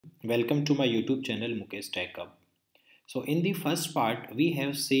Welcome to my YouTube channel Mukesh Tech Hub. So in the first part we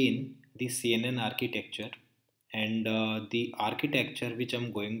have seen the CNN architecture and the architecture which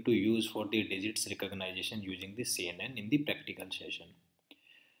I'm going to use for the digits recognition using the CNN in the practical session.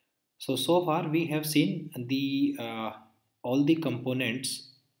 So far we have seen the all the components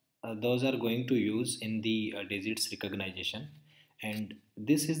those are going to use in the digits recognition, and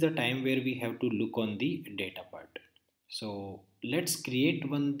this is the time where we have to look on the data part. So let's create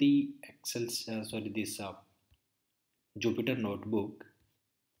one the Excel sorry this Jupyter notebook,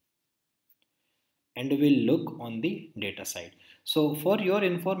 and we'll look on the data side. So for your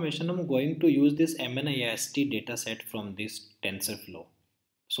information, I'm going to use this MNIST dataset from this TensorFlow.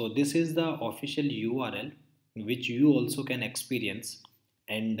 So this is the official URL which you also can experience,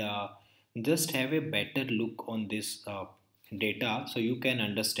 and just have a better look on this data so you can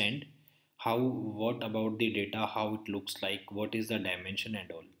understand how what about the data, how it looks like, what is the dimension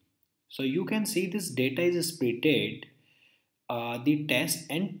and all. So you can see this data is splitted the test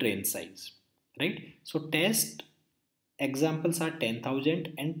and train size, right? So test examples are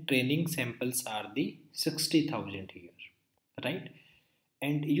 10,000 and training samples are the 60,000 here, right?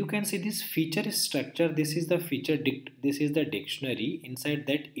 And you can see this feature structure. This is the this is the dictionary. Inside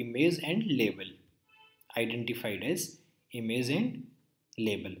that, image and label, identified as image and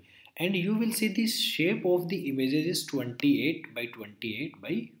label. And you will see the shape of the images is 28 by 28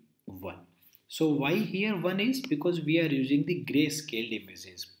 by 1. So why here 1 is because we are using the grayscale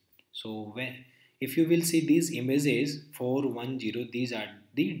images. So when if you will see these images 410, these are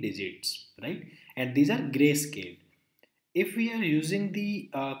the digits, right? And these are grayscale. If we are using the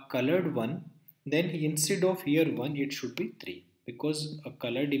colored one, then instead of here 1 it should be 3, because a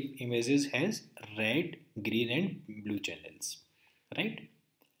colored images has red, green and blue channels, right?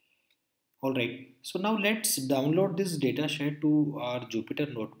 Alright, so now let's download this data set to our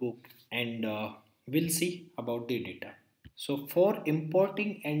Jupyter notebook, and we'll see about the data. So for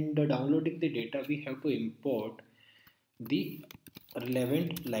importing and downloading the data, we have to import the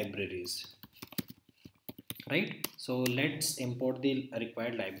relevant libraries, right? So let's import the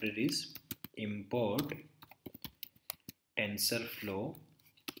required libraries. Import TensorFlow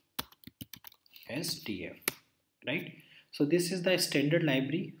STF, right? So this is the standard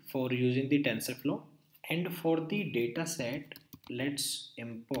library for using the TensorFlow, and for the data set, let's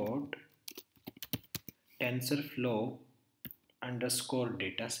import TensorFlow underscore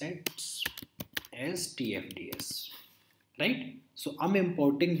datasets as TFDS, right? So I'm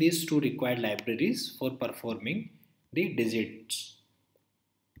importing these two required libraries for performing the digits.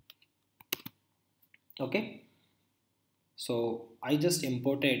 Okay, so I just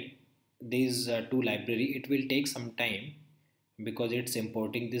imported these two library. It will take some time because it's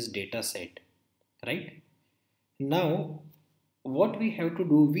importing this data set, right? Now what we have to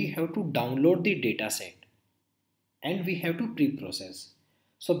do, we have to download the data set and we have to pre-process.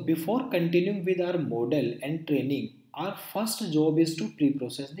 So before continuing with our model and training, our first job is to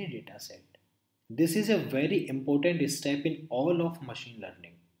pre-process the data set. This is a very important step in all of machine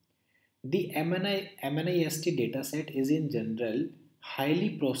learning. The MNIST dataset is in general highly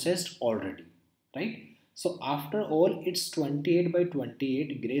processed already, right? So after all, it's 28 by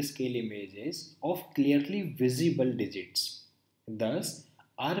 28 grayscale images of clearly visible digits. Thus,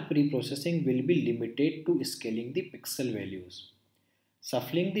 our pre-processing will be limited to scaling the pixel values,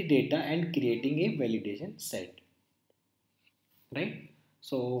 shuffling the data and creating a validation set, right?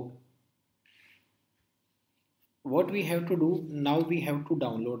 So what we have to do now, we have to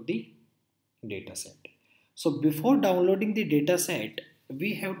download the dataset. So before downloading the dataset,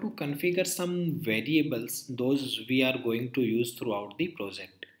 we have to configure some variables, those we are going to use throughout the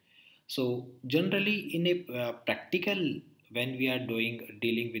project. So generally in a practical, when we are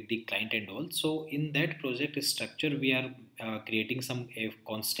dealing with the client and all, so in that project structure we are creating some a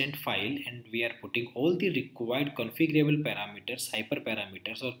constant file, and we are putting all the required configurable parameters,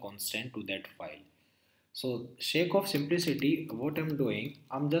 hyperparameters or constant to that file. So sake of simplicity, what I'm doing,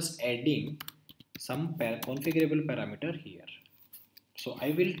 I'm just adding some configurable parameter here. So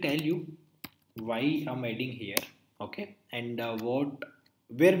I will tell you why I'm adding here, okay, and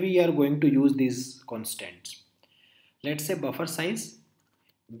where we are going to use these constants. Let's say buffer size,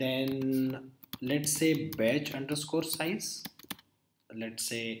 then let's say batch underscore size, let's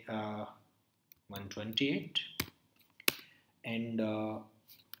say 128, and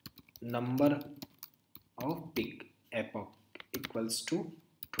number of peak epoch equals to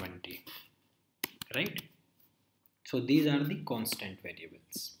 20, right? So these are the constant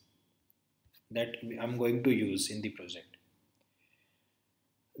variables that I'm going to use in the project.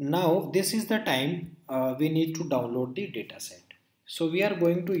 Now this is the time we need to download the dataset. So we are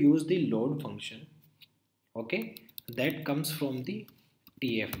going to use the load function, okay, that comes from the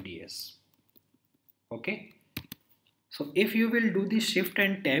TFDS. Okay, so if you will do the shift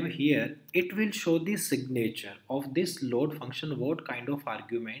and tab here, it will show the signature of this load function, what kind of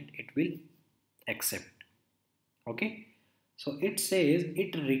argument it will accept. Okay, so it says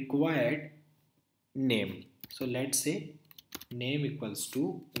it required name. So let's say name equals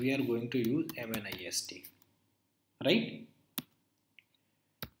to, we are going to use MNIST, right?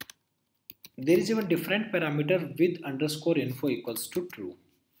 There is even different parameter with underscore info equals to true.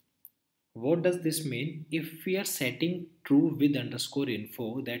 What does this mean? If we are setting true with underscore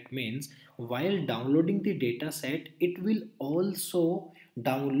info, that means while downloading the data set, it will also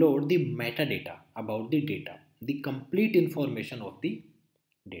download the metadata about the data, the complete information of the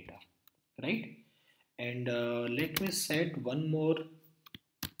data, right? And let me set one more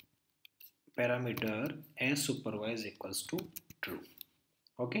parameter as supervised equals to true.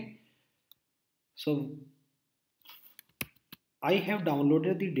 Okay, so I have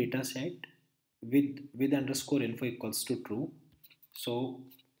downloaded the data set with underscore info equals to true. So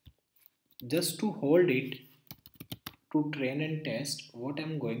just to hold it to train and test, what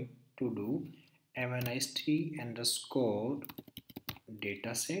I'm going to do, MNIST underscore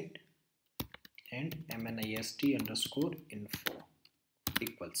dataset and MNIST underscore info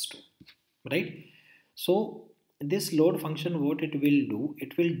equals to, right? So this load function, what it will do,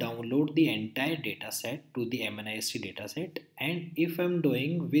 it will download the entire data set to the MNIST dataset, and if I'm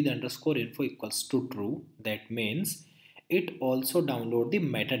doing with underscore info equals to true, that means it also download the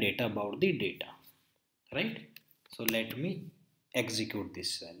metadata about the data, right? So let me execute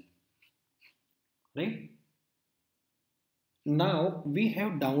this cell, right? Now we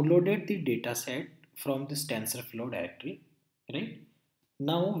have downloaded the dataset from this TensorFlow directory, right?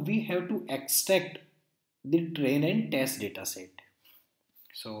 Now we have to extract the train and test dataset.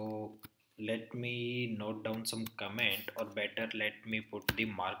 So let me note down some comment, or better let me put the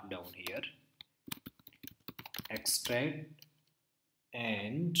markdown here. Extract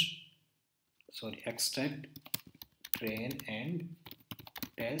train and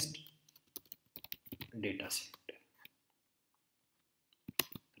test dataset,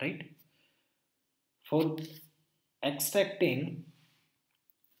 right? For extracting,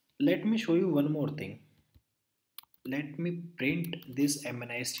 let me show you one more thing. Let me print this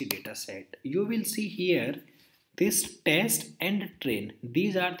MNIST dataset. You will see here this test and train.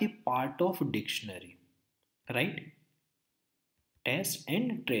 These are the part of dictionary, right? Test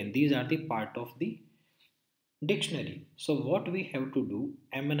and train. These are the part of the dictionary. So what we have to do,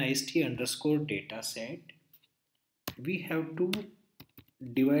 MNIST underscore dataset, we have to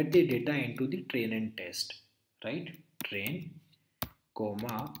divide the data into the train and test, right? Train,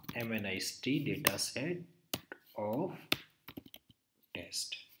 comma, MNIST dataset of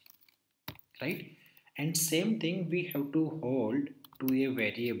test, right? And same thing we have to hold to a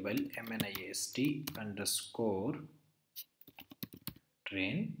variable MNIST underscore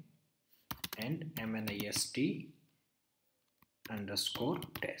train and MNIST underscore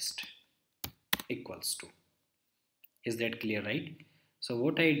test equals to. Is that clear, right? So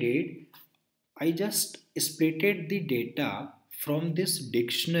what I did, I just splitted the data from this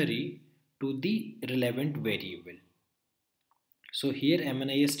dictionary to the relevant variable. So here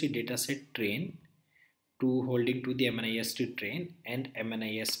MNIST dataset train to holding to the MNIST train and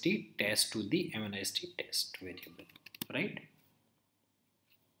MNIST test to the MNIST test variable, right?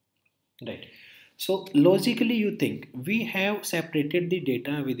 Right. So logically you think we have separated the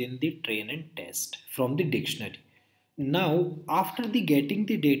data within the train and test from the dictionary. Now after the getting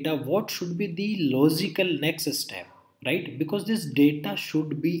the data, what should be the logical next step, right? Because this data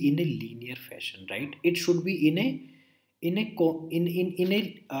should be in a linear fashion, right? It should be in a co- in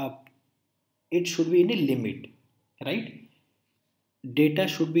a it should be in a limit, right? Data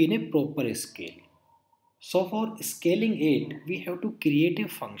should be in a proper scale. So for scaling it, we have to create a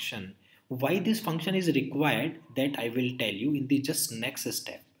function. Why this function is required, that I will tell you in the just next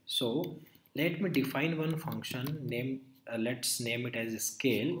step. So let me define one function, let's name it as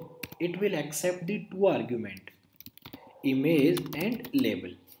scale. It will accept the two argument, image and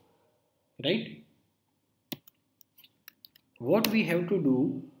label, right? What we have to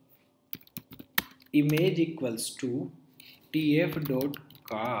do, image equals to tf dot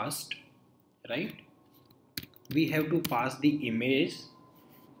cast, right? We have to pass the image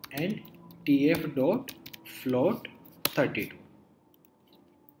and tf dot float 32,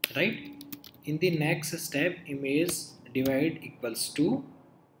 right? In the next step, image divide equals to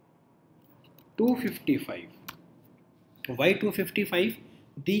 255. Why 255?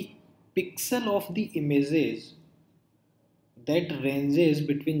 The pixel of the images, that ranges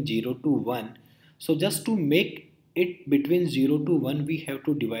between 0 to 1. So just to make it between 0 to 1, we have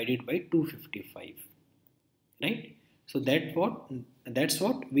to divide it by 255, right? So that's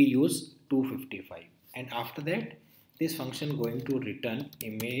what we use 255, and after that this function going to return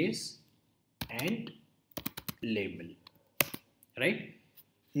image and label, right?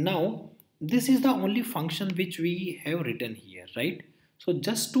 Now this is the only function which we have written here, right? So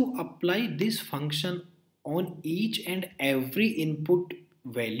just to apply this function on each and every input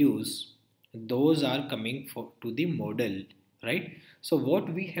values, those are coming to the model, right? So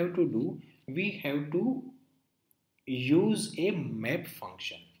what we have to do, we have to use a map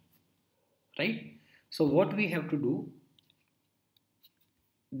function, right? So what we have to do,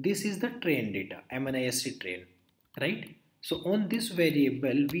 this is the train data, MNIST train, right? So on this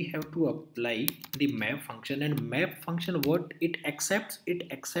variable we have to apply the map function, and map function what it accepts,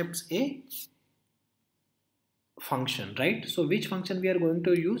 it accepts a function, right? So which function we are going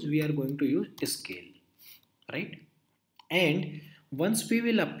to use, we are going to use scale, right? And once we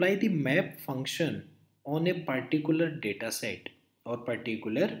will apply the map function on a particular data set or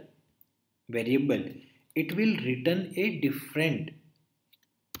particular variable, it will return a different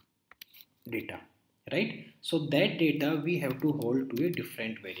data, right? So that data we have to hold to a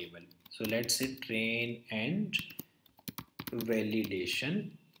different variable. So let's say train and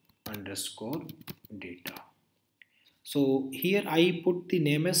validation underscore data. So here I put the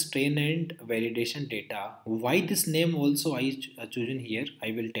name as train and validation data. Why this name also I chosen here,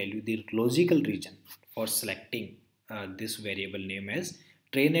 I will tell you the logical reason for selecting this variable name as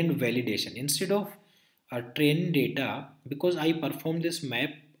train and validation instead of train data, because I perform this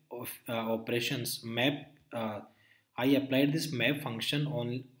map of operations map. I applied this map function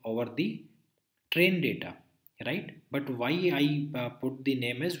on over the train data, right? But why I put the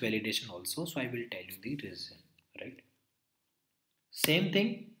name as validation also, so I will tell you the reason, right? Same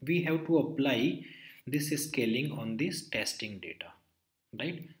thing, we have to apply this scaling on this testing data,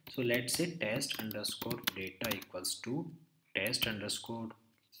 right? So let's say test underscore data equals to test underscore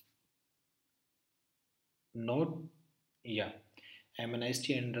node, yeah,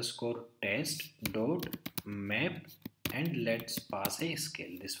 MNIST underscore test dot map, and let's pass a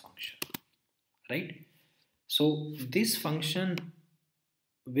scale this function, right? So this function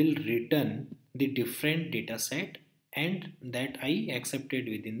will return the different data set, and that I accepted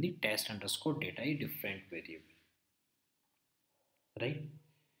within the test underscore data a different variable, right?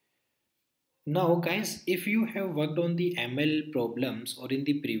 Now guys, if you have worked on the ML problems or in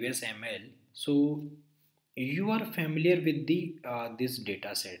the previous ML, so you are familiar with the these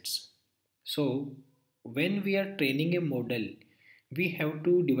data sets. So when we are training a model, we have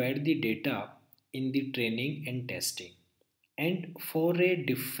to divide the data in the training and testing. And for a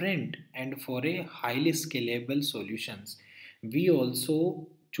different and for a highly scalable solutions, we also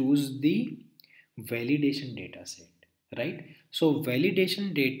choose the validation data set, right? So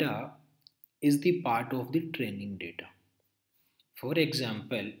validation data is the part of the training data. For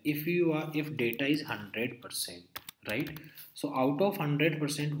example, if data is 100%, right? So out of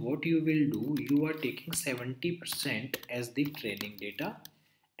 100%, what you will do, you are taking 70% as the training data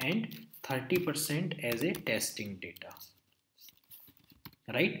and 30% as a testing data,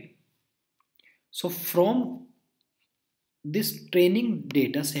 right? So from this training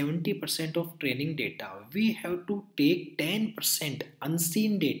data, 70% of training data, we have to take 10%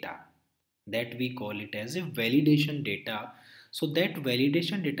 unseen data, that we call it as a validation data. So that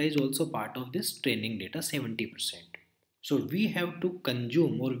validation data is also part of this training data 70%. So we have to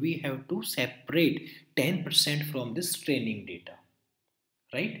consume or we have to separate 10% from this training data,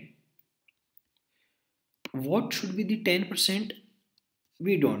 right? What should be the 10%?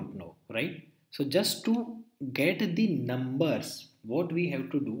 We don't know, right? So just to get the numbers, what we have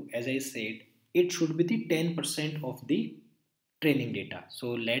to do, as I said, it should be the 10% of the training data.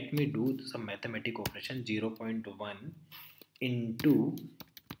 So let me do some mathematic operation. 0.1 into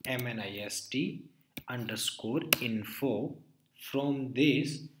MNIST underscore info. From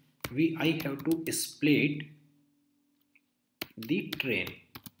this I have to split the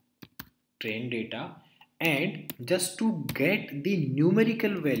train data, and just to get the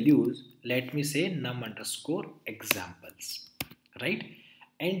numerical values, let me say num underscore examples, right?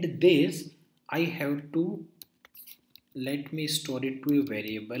 And this I have to, let me store it to a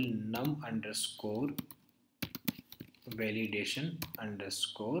variable num underscore validation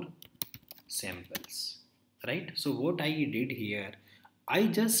underscore samples, right? So what I did here, I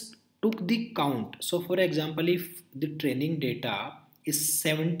just took the count. So for example, if the training data is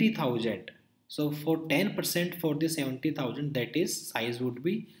 70,000, so for 10% for the 70,000, that is size would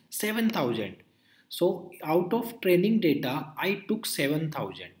be 7,000. So out of training data, I took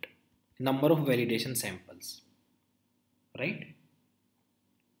 7,000 number of validation samples, right?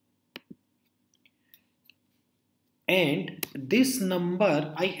 And this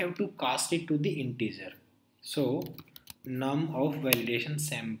number I have to cast it to the integer. So num of validation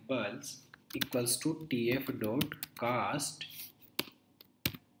samples equals to tf dot cast,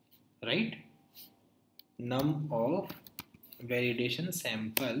 right? Num of validation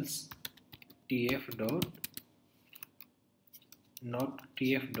samples tf dot, not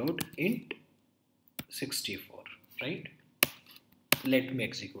tf dot int 64, right? Let me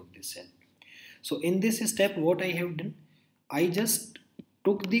execute this cell. So in this step, what I have done, I just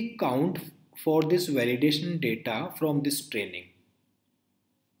took the count for this validation data from this training,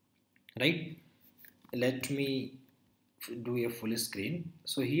 right? Let me do a full screen.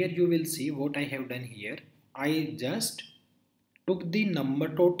 So here you will see what I have done here. I just took the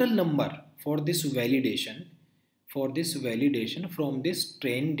total number for this validation, from this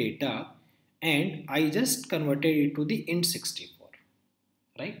trained data, and I just converted it to the int 64,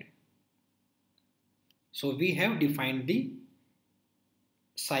 right? So we have defined the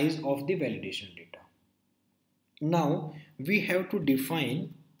size of the validation data. Now we have to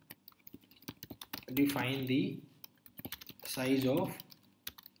define the size of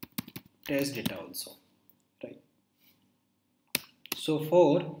test data also, right? So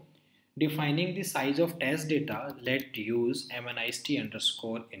for defining the size of test data, let's use MNIST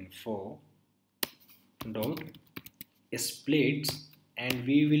underscore info dot splits, and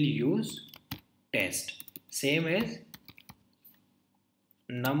we will use test, same as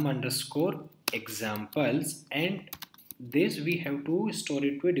num underscore examples, and this we have to store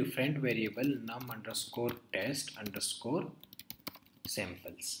it to a different variable, num underscore test underscore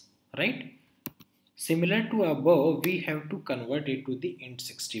samples, right? Similar to above, we have to convert it to the int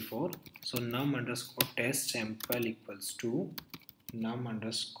 64. So num underscore test sample equals to num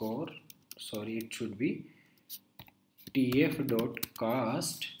underscore, sorry, it should be tf dot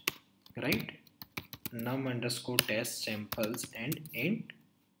cast, right? Num underscore test samples and int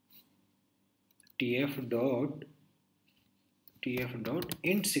tf dot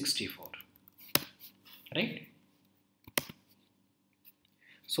int 64, right?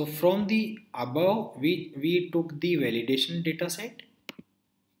 So from the above, we took the validation data set,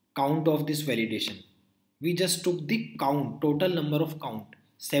 count of this validation. We just took the count, total number of count,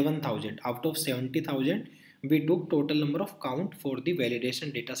 7,000. Out of 70,000, we took total number of count for the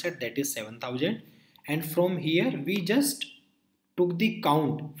validation data set, that is 7,000. And from here, we just took the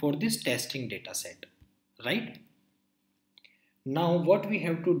count for this testing data set, right? Now what we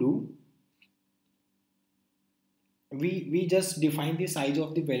have to do, we just define the size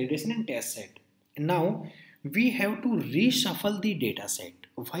of the validation and test set. Now we have to reshuffle the data set.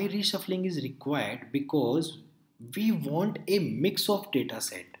 Why reshuffling is required? Because we want a mix of data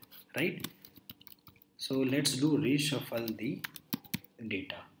set, right? So let's do reshuffle the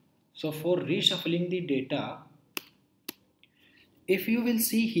data. So for reshuffling the data, if you will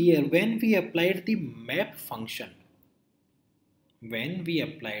see here, when we applied the map function,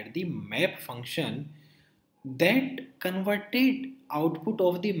 that converted output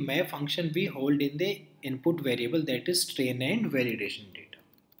of the map function we hold in the input variable, that is train and validation data,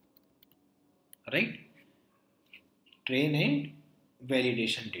 right? Train and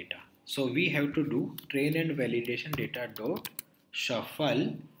validation data. So we have to do train and validation data dot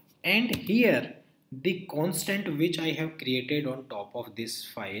shuffle, and here the constant which I have created on top of this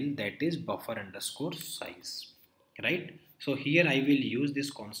file, that is buffer underscore size, right? So here I will use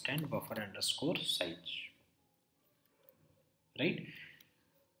this constant buffer underscore size, right?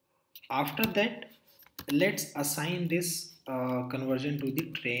 After that, let's assign this conversion to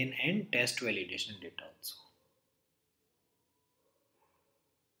the train and test validation data also,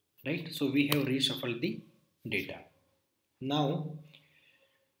 right? So we have reshuffled the data. Now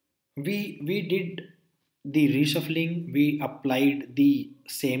we did the reshuffling, we applied the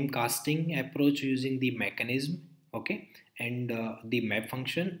same casting approach using the mechanism, okay, and the map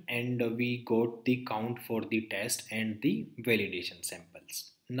function, and we got the count for the test and the validation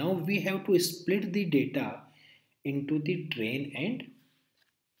samples. Now we have to split the data into the train and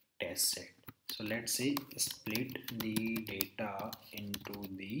test set. So let's say split the data into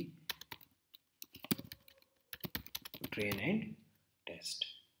the train and test.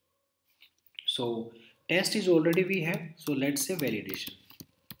 So test is already we have, so let's say validation,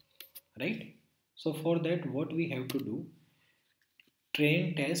 right? So for that, what we have to do,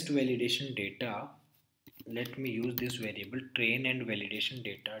 train test validation data, let me use this variable train and validation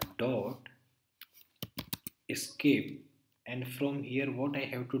data dot escape, and from here what I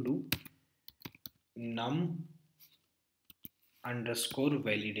have to do, num underscore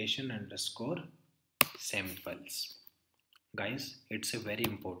validation underscore samples. Guys, it's a very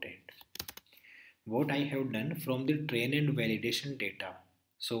important. What I have done from the train and validation data.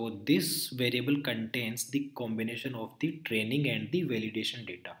 So this variable contains the combination of the training and the validation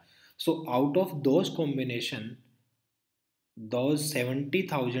data. So out of those combination, those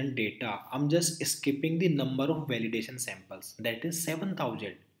 70,000 data, I'm just skipping the number of validation samples, that is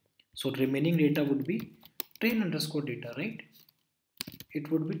 7,000. So remaining data would be train underscore data, right?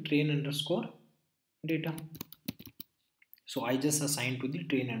 It would be train underscore data. So I just assigned to the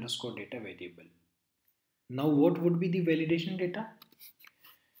train underscore data variable. Now what would be the validation data?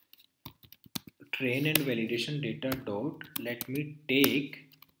 Train and validation data dot, let me take,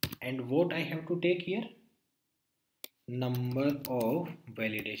 and what I have to take here? Number of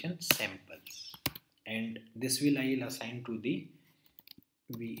validation samples, and this will I will assign to the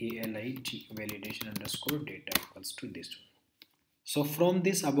VALID validation underscore data equals to this one. So from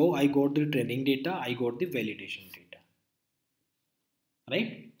this above I got the training data, I got the validation data,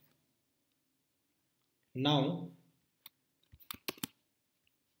 right? Now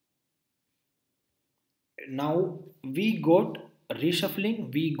we got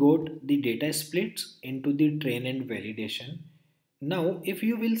reshuffling, we got the data splits into the train and validation. Now if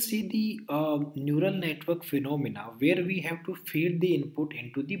you will see the neural network phenomena where we have to feed the input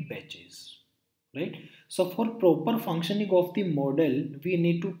into the batches, right? So for proper functioning of the model we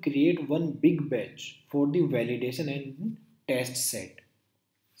need to create one big batch for the validation and test set.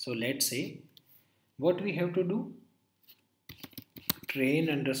 So let's say what we have to do, train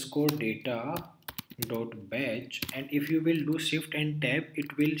underscore data dot batch, and if you will do shift and tab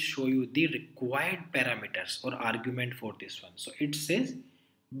it will show you the required parameters or argument for this one. So it says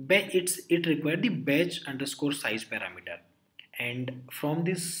it required the batch underscore size parameter, and from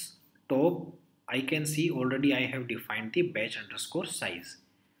this top I can see already I have defined the batch underscore size.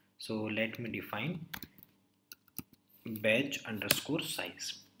 So let me define batch underscore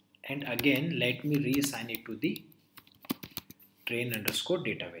size, and again let me reassign it to the train underscore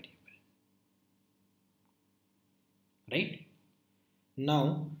data variable, right?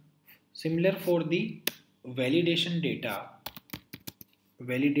 Now similar for the validation data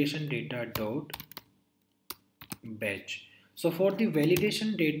dot batch. So for the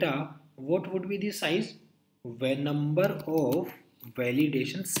validation data, what would be the size? Number of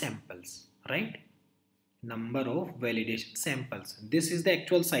validation samples, right? Number of validation samples, this is the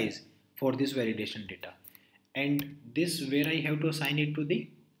actual size for this validation data, and this where I have to assign it to the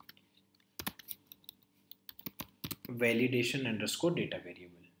validation underscore data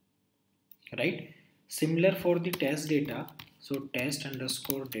variable, right? Similar for the test data, so test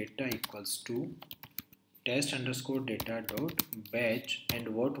underscore data equals to test underscore data dot batch, and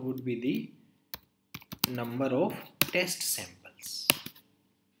what would be the number of test samples.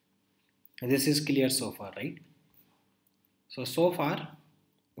 This is clear so far, right? So far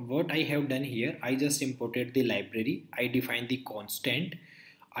what I have done here, I just imported the library, I defined the constant,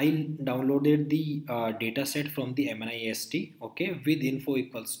 I downloaded the dataset from the MNIST, okay, with info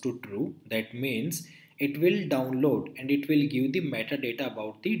equals to true. That means it will download and it will give the metadata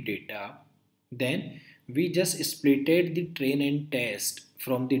about the data. Then we just splitted the train and test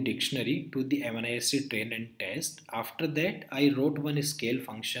from the dictionary to the MNIST train and test. After that I wrote one scale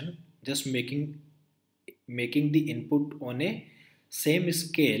function just making the input on a same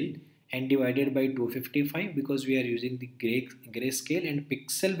scale and divided by 255, because we are using the gray scale, and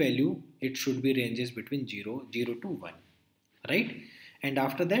pixel value it should be ranges between 0 to 1, right? And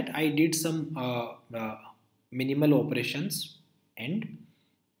after that I did some minimal operations and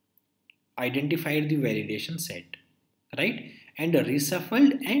identified the validation set, right? And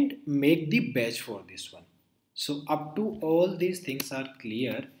reshuffled and make the batch for this one. So up to all these things are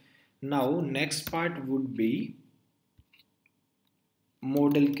clear. Now next part would be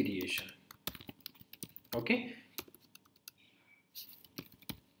model creation, okay?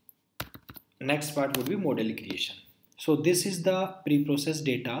 Next part would be model creation. So this is the pre-processed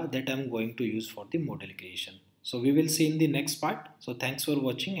data that I'm going to use for the model creation. So we will see in the next part. So thanks for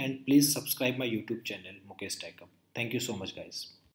watching, and please subscribe my YouTube channel Mukesh Tech Up. Thank you so much guys.